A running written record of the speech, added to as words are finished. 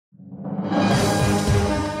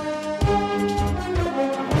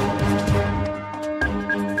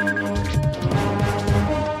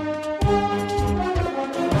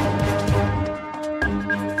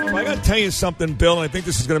tell you something, Bill, and I think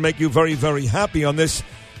this is going to make you very, very happy on this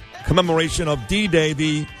commemoration of D-Day.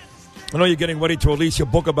 I know you're getting ready to release your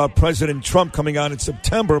book about President Trump coming out in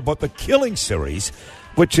September, but the Killing series,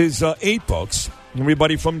 which is 8 books,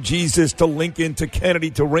 everybody from Jesus to Lincoln to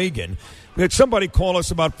Kennedy to Reagan. We had somebody call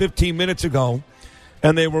us about 15 minutes ago,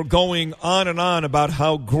 and they were going on and on about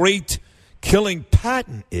how great Killing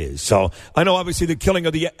Patton is. So I know obviously the killing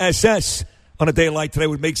of the SS on a day like today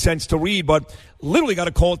would make sense to read, but literally got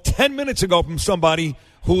a call 10 minutes ago from somebody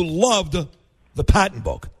who loved the Patton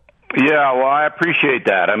book. Yeah, well, I appreciate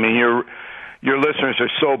that. I mean, your listeners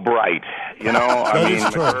are so bright, you know. I mean,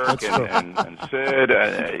 McGurk and Sid,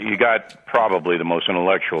 you got probably the most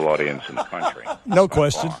intellectual audience in the country. No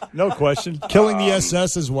question. No question. Killing the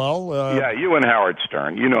SS as well. Yeah, you and Howard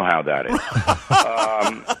Stern. You know how that is.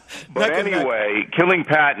 But anyway, Killing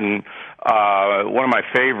Patton, one of my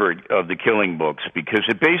favorite of the Killing books, because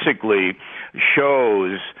it basically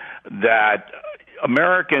shows that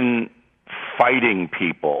American fighting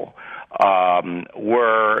people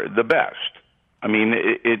were the best. I mean,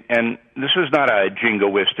 and this was not a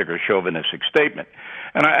jingoistic or chauvinistic statement.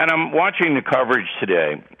 And I'm watching the coverage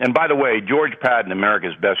today. And by the way, George Patton,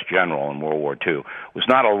 America's best general in World War II, was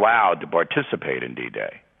not allowed to participate in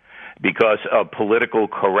D-Day because of political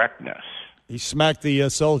correctness. He smacked the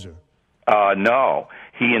soldier. No.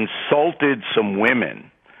 He insulted some women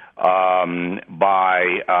by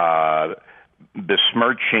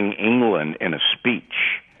besmirching England in a speech.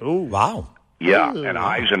 Oh, wow. Yeah, and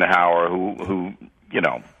Eisenhower, who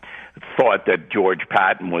thought that George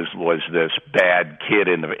Patton was this bad kid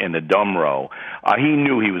in the dumb row. He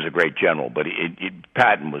knew he was a great general, but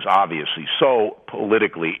Patton was obviously so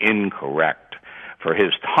politically incorrect for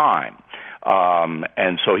his time,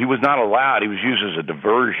 and so he was not allowed. He was used as a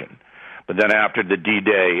diversion. But then after the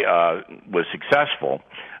D-Day was successful,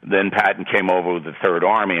 then Patton came over with the Third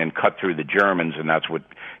Army and cut through the Germans, and that's what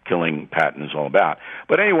Killing Patton is all about.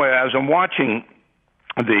 But anyway, as I'm watching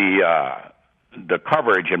the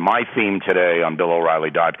coverage and my theme today on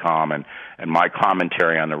BillO'Reilly.com and my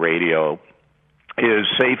commentary on the radio is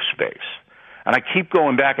safe space. And I keep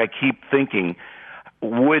going back, I keep thinking,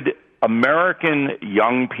 would American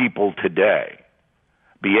young people today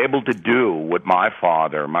be able to do what my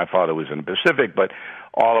father was in the Pacific, but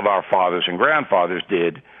all of our fathers and grandfathers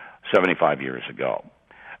did 75 years ago?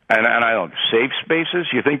 And I don't, safe spaces?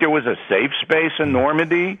 You think there was a safe space in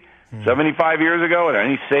Normandy 75 years ago? Are there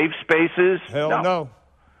any safe spaces? Hell no.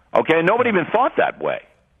 Okay, nobody even thought that way.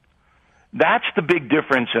 That's the big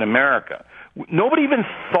difference in America. Nobody even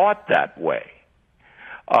thought that way.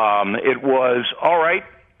 It was, all right,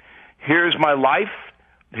 here's my life,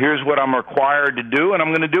 here's what I'm required to do, and I'm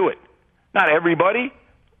going to do it. Not everybody,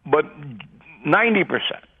 but 90%.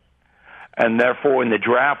 And therefore, when the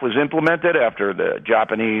draft was implemented after the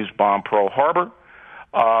Japanese bombed Pearl Harbor,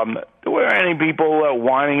 there weren't any people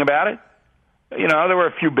whining about it. You know, there were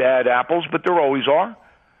a few bad apples, but there always are.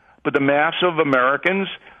 But the mass of Americans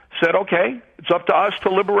said, okay, it's up to us to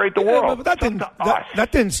liberate the world. But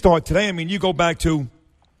that didn't start today. I mean, you go back to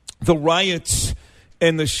the riots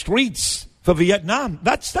in the streets for Vietnam.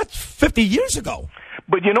 That's 50 years ago.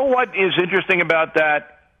 But you know what is interesting about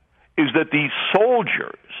that is that the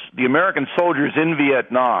soldiers, the American soldiers in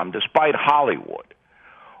Vietnam, despite Hollywood,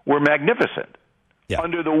 were magnificent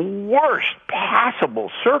under the worst possible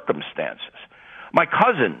circumstances. My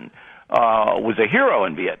cousin was a hero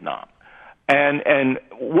in Vietnam. And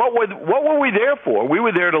what were we there for? We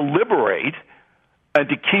were there to liberate and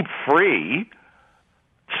to keep free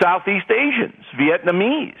Southeast Asians,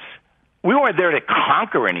 Vietnamese. We weren't there to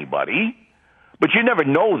conquer anybody, but you never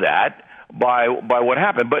know that by what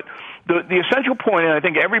happened. But the essential point, and I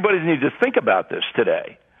think everybody needs to think about this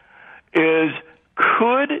today, is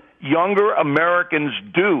could younger Americans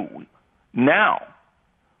do now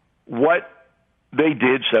what they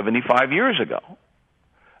did 75 years ago?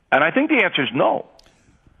 And I think the answer is no.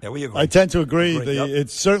 Yeah, we agree. I tend to agree.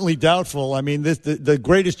 It's certainly doubtful. I mean, the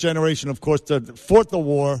greatest generation, of course, that fought the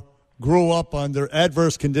war, grew up under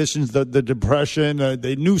adverse conditions, the Depression.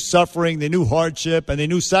 They knew suffering, they knew hardship, and they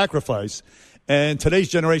knew sacrifice. And today's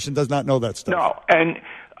generation does not know that stuff. No, and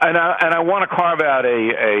I want to carve out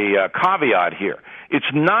a caveat here.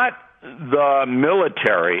 It's not the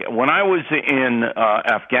military. When I was in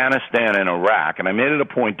Afghanistan and Iraq, and I made it a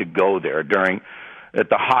point to go there at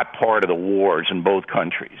the hot part of the wars in both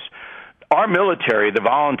countries, our military, the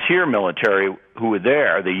volunteer military who were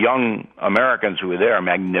there, the young Americans who were there, are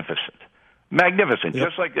magnificent. Magnificent, yep.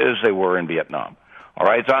 Just like as they were in Vietnam. All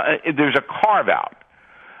right, so there's a carve-out.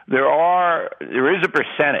 There is a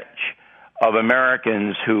percentage of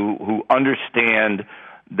Americans who understand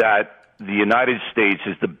that the United States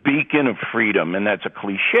is the beacon of freedom, and that's a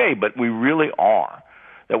cliche, but we really are.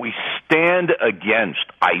 That we stand against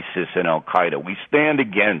ISIS and Al-Qaeda. We stand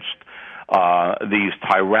against these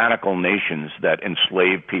tyrannical nations that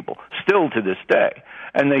enslave people, still to this day.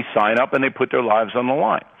 And they sign up and they put their lives on the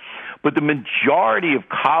line. But the majority of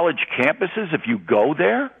college campuses, if you go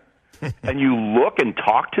there and you look and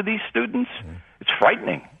talk to these students, it's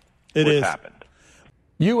frightening what's happened.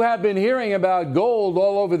 You have been hearing about gold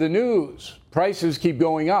all over the news. Prices keep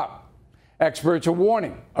going up. Experts are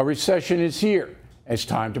warning a recession is here. It's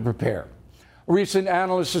time to prepare. A recent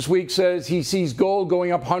analyst this week says he sees gold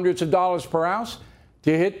going up hundreds of dollars per ounce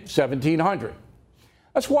to hit $1,700.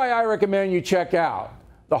 That's why I recommend you check out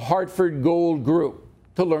the Hartford Gold Group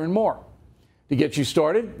to learn more. To get you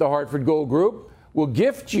started, the Hartford Gold Group will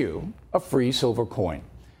gift you a free silver coin.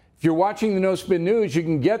 If you're watching the No Spin News, you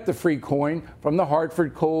can get the free coin from the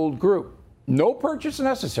Hartford Gold Group. No purchase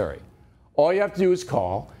necessary. All you have to do is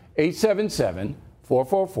call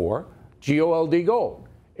 877-444-GOLD Gold.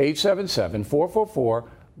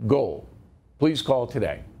 877-444-GOLD. Please call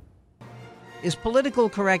today. Is political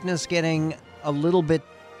correctness getting a little bit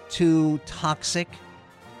too toxic,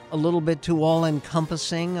 a little bit too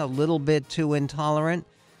all-encompassing, a little bit too intolerant?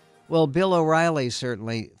 Well, Bill O'Reilly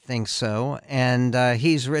certainly thinks so, and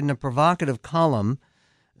he's written a provocative column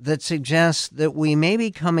that suggests that we may be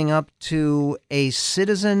coming up to a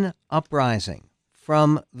citizen uprising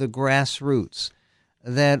from the grassroots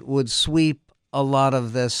that would sweep a lot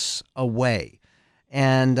of this away.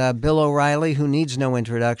 And Bill O'Reilly, who needs no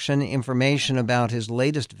introduction, information about his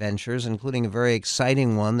latest ventures, including a very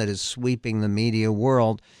exciting one that is sweeping the media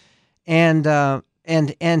world, and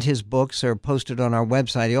his books are posted on our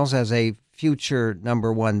website. He also has a future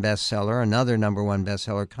 #1 bestseller, another #1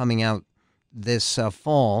 bestseller coming out this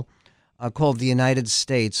fall, called The United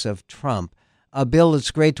States of Trump. Bill,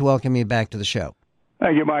 it's great to welcome you back to the show.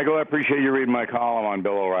 Thank you, Michael. I appreciate you reading my column on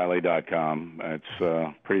BillO'Reilly.com.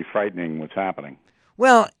 It's pretty frightening what's happening.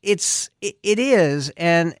 Well, it is,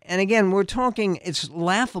 and again, we're talking, it's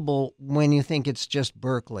laughable when you think it's just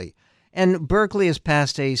Berkeley. And Berkeley has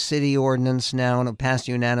passed a city ordinance now, and passed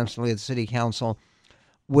unanimously at the city council,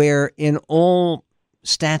 where in all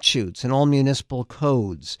statutes and all municipal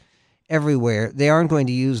codes, everywhere, they aren't going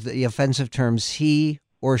to use the offensive terms he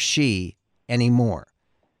or she anymore.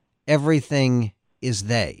 Everything is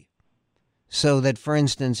they. So that, for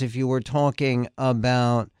instance, if you were talking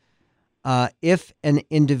about if an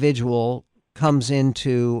individual comes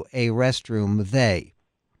into a restroom, they,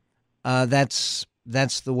 that's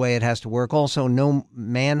the way it has to work. Also, no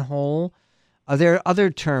manhole. Are there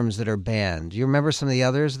other terms that are banned? Do you remember some of the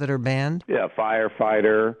others that are banned? Yeah,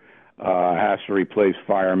 firefighter has to replace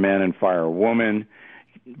fireman and firewoman.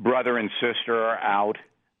 Brother and sister are out.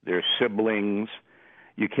 They're siblings.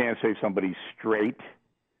 You can't say somebody's straight,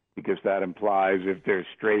 because that implies if they're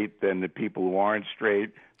straight, then the people who aren't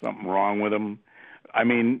straight, something wrong with them. I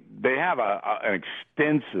mean, they have an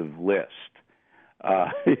extensive list.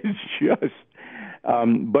 It's just,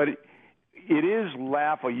 but it is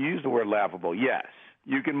laughable. You use the word laughable. Yes,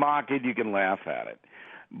 you can mock it, you can laugh at it,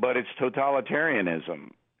 but it's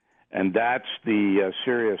totalitarianism, and that's the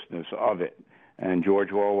seriousness of it. And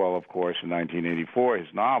George Orwell, of course, in 1984,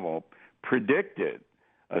 his novel, predicted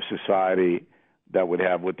a society that would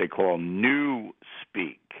have what they call new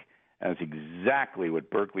speak. And that's exactly what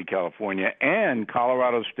Berkeley, California, and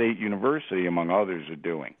Colorado State University, among others, are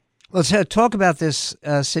doing. Let's talk about this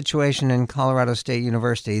situation in Colorado State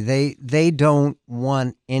University. They don't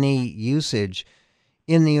want any usage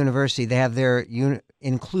in the university. They have their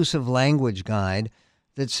inclusive language guide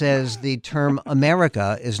that says the term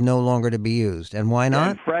America is no longer to be used. And why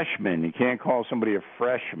not? And freshman. You can't call somebody a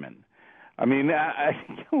freshman. I mean,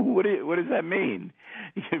 what does that mean?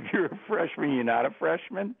 If you're a freshman, you're not a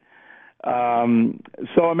freshman?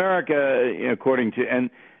 So America, according to, and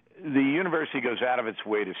the university goes out of its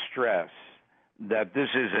way to stress that this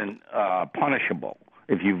isn't punishable.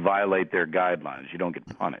 If you violate their guidelines, you don't get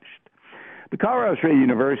punished. The Colorado State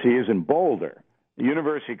University is in Boulder. The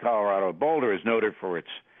University of Colorado Boulder is noted for its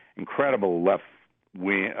incredible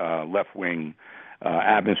left-wing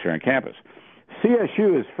atmosphere on campus.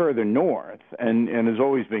 CSU is further north and has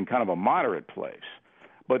always been kind of a moderate place,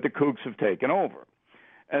 but the kooks have taken over.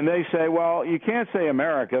 And they say, well, you can't say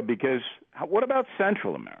America because what about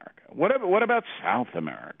Central America? What about South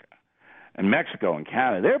America and Mexico and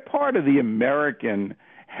Canada? They're part of the American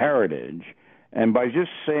heritage, and by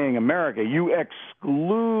just saying America, you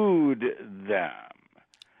exclude them.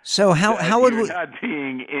 So how would you're we not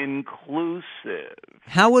being inclusive?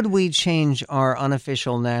 How would we change our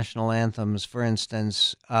unofficial national anthems? For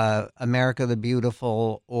instance, "America the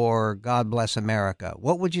Beautiful" or "God Bless America."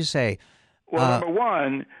 What would you say? Well, number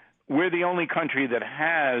one, we're the only country that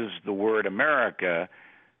has the word America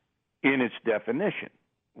in its definition.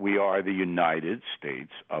 We are the United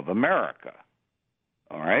States of America.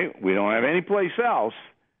 All right? We don't have any place else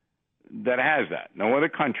that has that. No other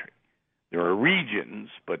country. There are regions,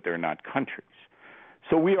 but they're not countries.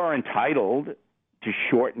 So we are entitled to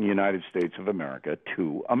shorten United States of America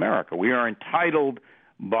to America. We are entitled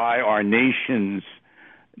by our nation's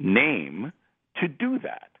name to do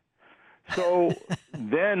that. So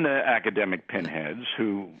then the academic pinheads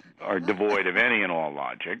who are devoid of any and all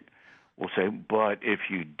logic will say, but if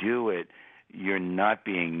you do it, you're not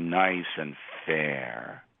being nice and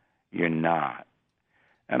fair. You're not.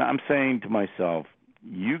 And I'm saying to myself,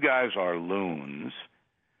 you guys are loons.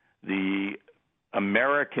 The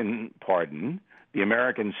American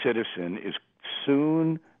citizen is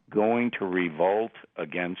soon going to revolt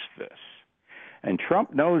against this. And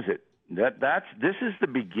Trump knows it. This is the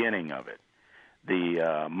beginning of it.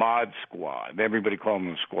 The Mod Squad. Everybody calls them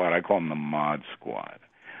the Squad. I call them the Mod Squad.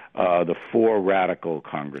 The four radical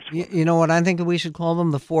congressmen. You know what I think we should call them?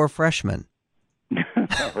 The four freshmen.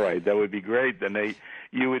 Right. That would be great. Then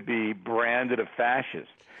you would be branded a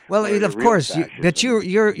fascist. Well, of course, but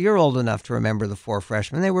you're old enough to remember the four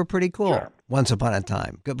freshmen. They were pretty cool once upon a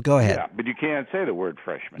time. Go ahead. Yeah, but you can't say the word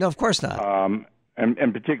freshman. No, of course not.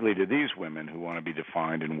 And particularly to these women who want to be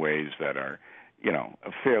defined in ways that are,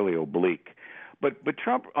 fairly oblique. But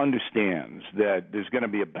Trump understands that there's going to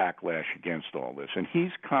be a backlash against all this, and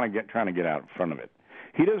he's kind of trying to get out in front of it.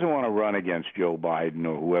 He doesn't want to run against Joe Biden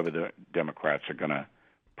or whoever the Democrats are going to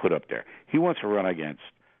put up there. He wants to run against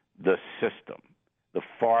the system, the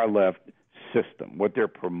far-left system, what they're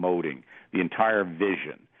promoting, the entire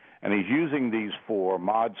vision. And he's using these four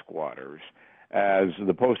mod squatters as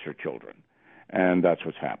the poster children, and that's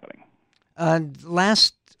what's happening.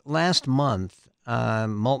 Last month,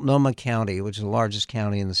 Multnomah County, which is the largest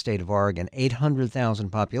county in the state of Oregon, 800,000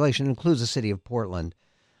 population, includes the city of Portland,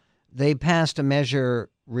 they passed a measure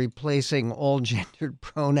replacing all gendered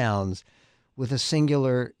pronouns with a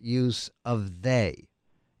singular use of they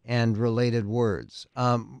and related words.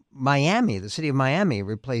 Miami, the city of Miami,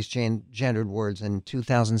 replaced gendered words in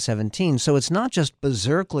 2017. So it's not just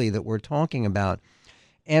berserkly that we're talking about.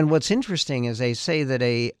 And what's interesting is they say that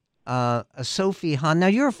a Sophie Hahn. Now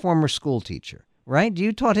you're a former school teacher, right?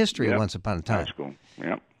 You taught history once upon a time. High school.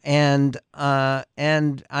 Yeah. And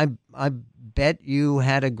I bet you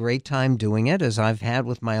had a great time doing it, as I've had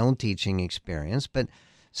with my own teaching experience. But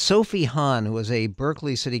Sophie Hahn, who was a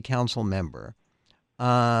Berkeley City Council member,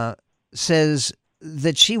 says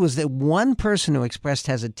that she was the one person who expressed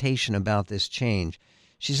hesitation about this change.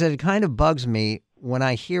 She said, it kind of bugs me. When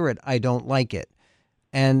I hear it, I don't like it.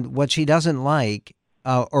 And what she doesn't like,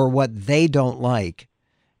 or what they don't like,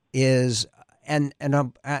 is, and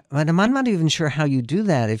I'm not even sure how you do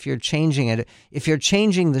that if you're changing it. If you're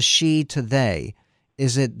changing the she to they,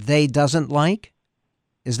 is it they doesn't like?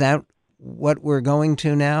 Is that what we're going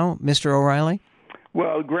to now, Mr. O'Reilly?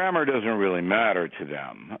 Well, grammar doesn't really matter to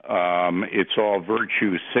them. It's all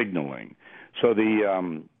virtue signaling. So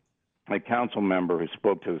a council member who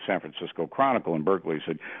spoke to the San Francisco Chronicle in Berkeley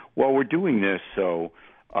said, well, we're doing this so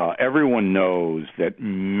everyone knows that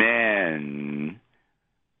men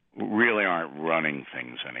really aren't running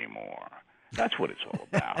things anymore. That's what it's all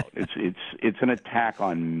about. It's an attack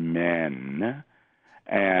on men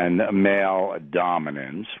and male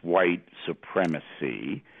dominance, white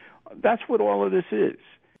supremacy. That's what all of this is.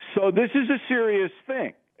 So this is a serious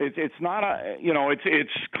thing. It's not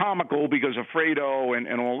it's comical because of Fredo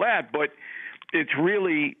and all that, but it's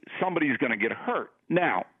really somebody's going to get hurt.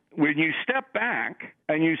 Now, when you step back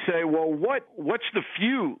and you say, well, what's the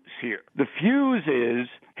fuse here? The fuse is,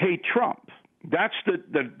 hey, Trump. That's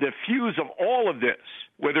the fuse of all of this,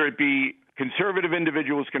 whether it be conservative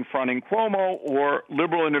individuals confronting Cuomo or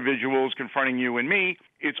liberal individuals confronting you and me.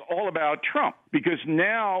 It's all about Trump, because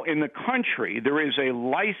now in the country there is a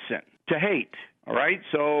license to hate. All right,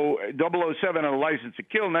 so 007 had a license to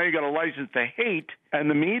kill. Now you got a license to hate, and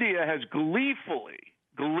the media has gleefully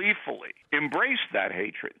embraced that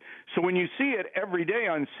hatred. So when you see it every day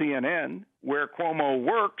on CNN, where Cuomo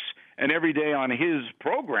works, and every day on his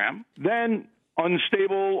program, then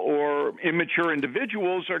unstable or immature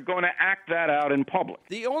individuals are going to act that out in public.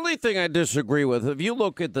 The only thing I disagree with, if you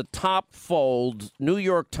look at the top fold, New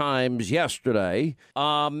York Times yesterday,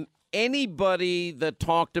 anybody that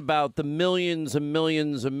talked about the millions and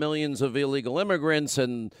millions and millions of illegal immigrants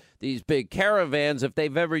and these big caravans, if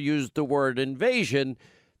they've ever used the word invasion,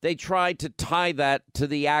 they tried to tie that to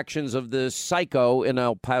the actions of this psycho in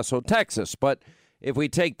El Paso, Texas. But if we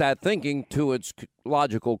take that thinking to its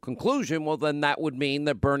logical conclusion, well, then that would mean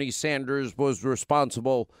that Bernie Sanders was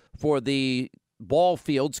responsible for the ball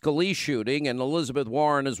field Scalise shooting, and Elizabeth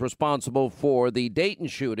Warren is responsible for the Dayton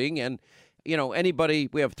shooting. And, you know,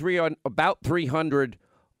 we have about 300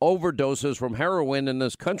 overdoses from heroin in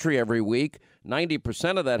this country every week.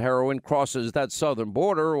 90% of that heroin crosses that southern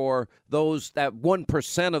border, or that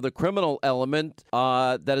 1% of the criminal element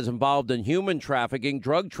that is involved in human trafficking,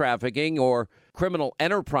 drug trafficking, or criminal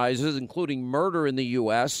enterprises, including murder in the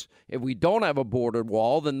U.S. If we don't have a border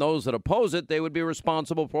wall, then those that oppose it, they would be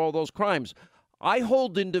responsible for all those crimes. I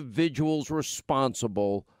hold individuals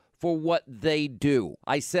responsible for what they do.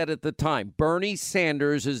 I said at the time, Bernie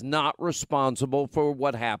Sanders is not responsible for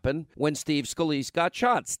what happened when Steve Scalise got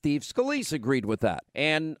shot. Steve Scalise agreed with that.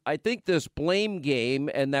 And I think this blame game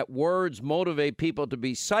and that words motivate people to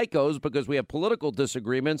be psychos because we have political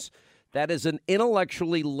disagreements, that is an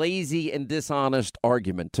intellectually lazy and dishonest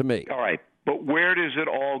argument to me. All right. But where does it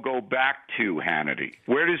all go back to, Hannity?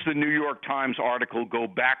 Where does the New York Times article go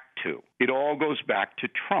back to? It all goes back to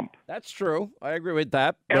Trump. That's true. I agree with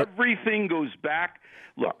that. Everything goes back.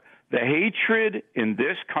 Look, the hatred in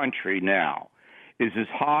this country now is as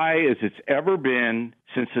high as it's ever been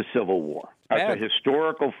since the Civil War. That's a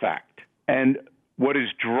historical fact. And what is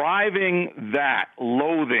driving that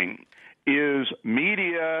loathing is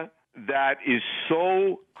media that is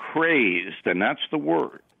so crazed, and that's the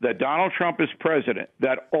word, that Donald Trump is president,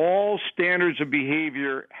 that all standards of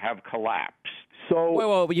behavior have collapsed. So,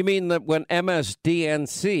 well, you mean that when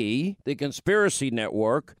MSDNC, the conspiracy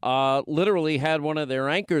network, literally had one of their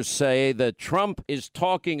anchors say that Trump is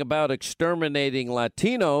talking about exterminating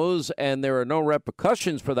Latinos and there are no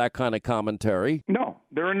repercussions for that kind of commentary? No,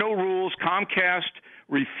 there are no rules. Comcast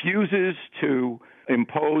refuses to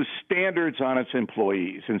impose standards on its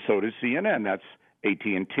employees, and so does CNN. That's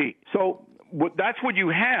AT&T. So that's what you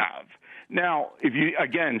have. Now, if you,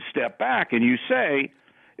 again, step back and you say,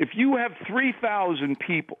 if you have 3,000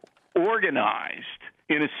 people organized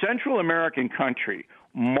in a Central American country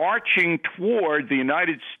marching toward the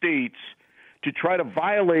United States to try to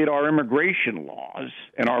violate our immigration laws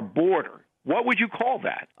and our border, what would you call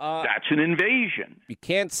that? That's an invasion. You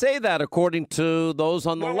can't say that according to those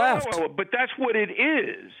on the left. But that's what it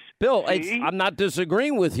is. Bill, I'm not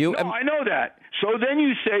disagreeing with you. No, I know that. So then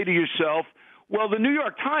you say to yourself, well, the New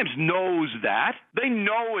York Times knows that. They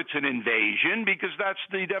know it's an invasion because that's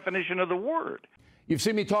the definition of the word. You've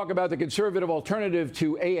seen me talk about the conservative alternative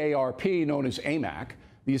to AARP, known as AMAC,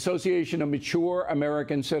 the Association of Mature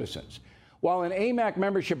American Citizens. While an AMAC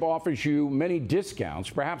membership offers you many discounts,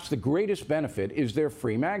 perhaps the greatest benefit is their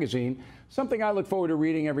free magazine, something I look forward to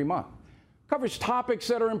reading every month. It covers topics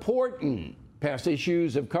that are important. Past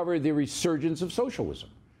issues have covered the resurgence of socialism,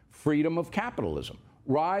 freedom of capitalism,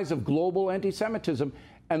 rise of global anti-Semitism,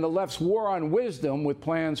 and the left's war on wisdom with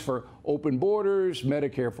plans for open borders,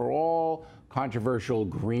 Medicare for all, controversial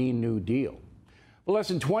Green New Deal. For less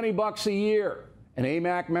than $20 a year, an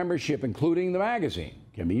AMAC membership, including the magazine,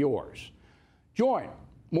 can be yours. Join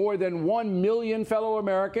more than 1 million fellow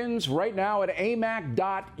Americans right now at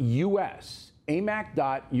amac.us,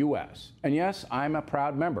 amac.us. And yes, I'm a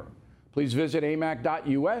proud member. Please visit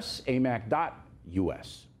amac.us,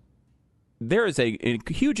 amac.us. There is a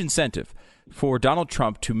huge incentive for Donald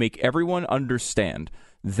Trump to make everyone understand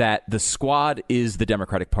that the squad is the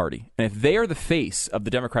Democratic Party. And if they are the face of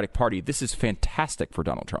the Democratic Party, this is fantastic for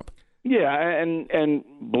Donald Trump. Yeah, and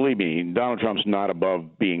believe me, Donald Trump's not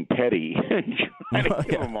above being petty and trying to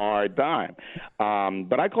give him a hard time.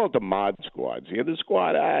 But I call it the mod squad. See, the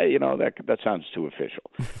squad, that sounds too official.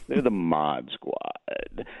 They're the mod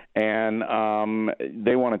squad. And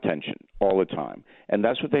they want attention all the time. And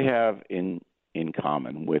that's what they have in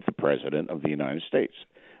common with the President of the United States.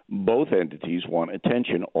 Both entities want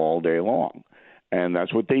attention all day long. And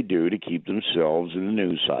that's what they do to keep themselves in the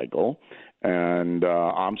news cycle. And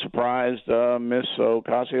I'm surprised Miss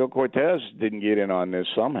Ocasio-Cortez didn't get in on this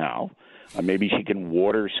somehow. Maybe she can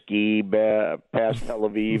water ski past Tel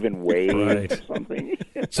Aviv and wave or something.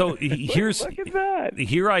 So here's look at that.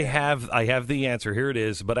 Here I have the answer. Here it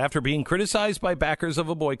is. But after being criticized by backers of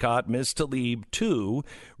a boycott, Ms. Tlaib, too,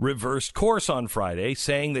 reversed course on Friday,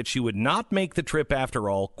 saying that she would not make the trip after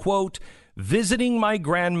all, quote, visiting my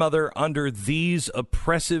grandmother under these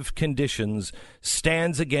oppressive conditions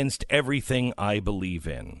stands against everything I believe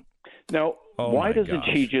in. Now, why doesn't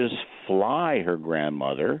she just fly her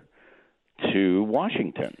grandmother to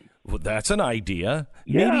Washington? Well, that's an idea.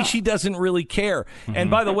 Yeah. Maybe she doesn't really care.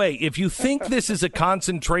 And by the way, if you think this is a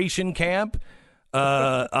concentration camp,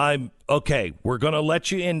 I'm okay. We're going to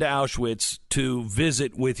let you into Auschwitz to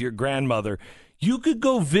visit with your grandmother. You could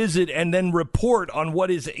go visit and then report on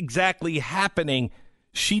what is exactly happening.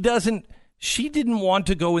 She didn't want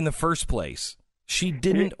to go in the first place. She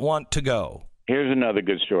didn't want to go. Here's another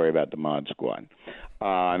good story about the Mod Squad.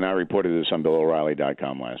 And I reported this on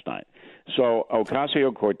BillO'Reilly.com last night. So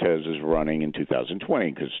Ocasio-Cortez is running in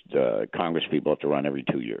 2020 because Congress people have to run every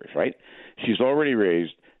 2 years, right? She's already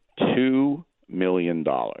raised $2 million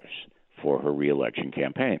for her reelection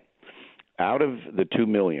campaign. Out of the $2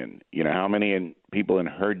 million, you know how many people in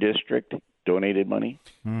her district donated money?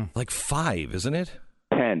 Like 5, isn't it?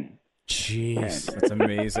 10. Jeez, that's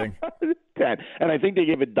amazing. 10. And I think they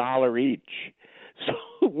gave $1 each.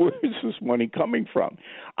 So where is this money coming from?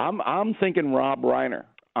 I'm thinking Rob Reiner.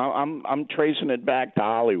 I'm tracing it back to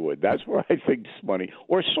Hollywood. That's where I think this money,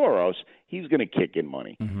 or Soros, he's going to kick in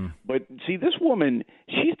money. Mm-hmm. But see, this woman,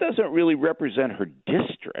 she doesn't really represent her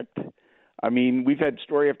district. I mean, we've had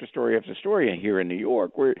story after story after story here in New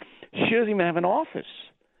York where she doesn't even have an office.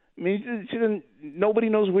 I mean, nobody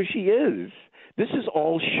knows where she is. This is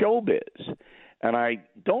all showbiz. And I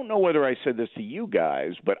don't know whether I said this to you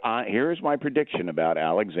guys, but here's my prediction about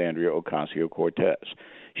Alexandria Ocasio-Cortez.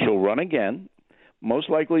 She'll run again. Most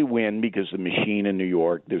likely win because the machine in New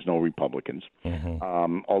York, there's no Republicans,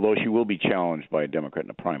 although she will be challenged by a Democrat in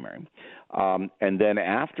the primary. And then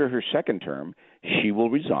after her second term, she will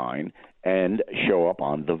resign and show up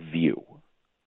on The View.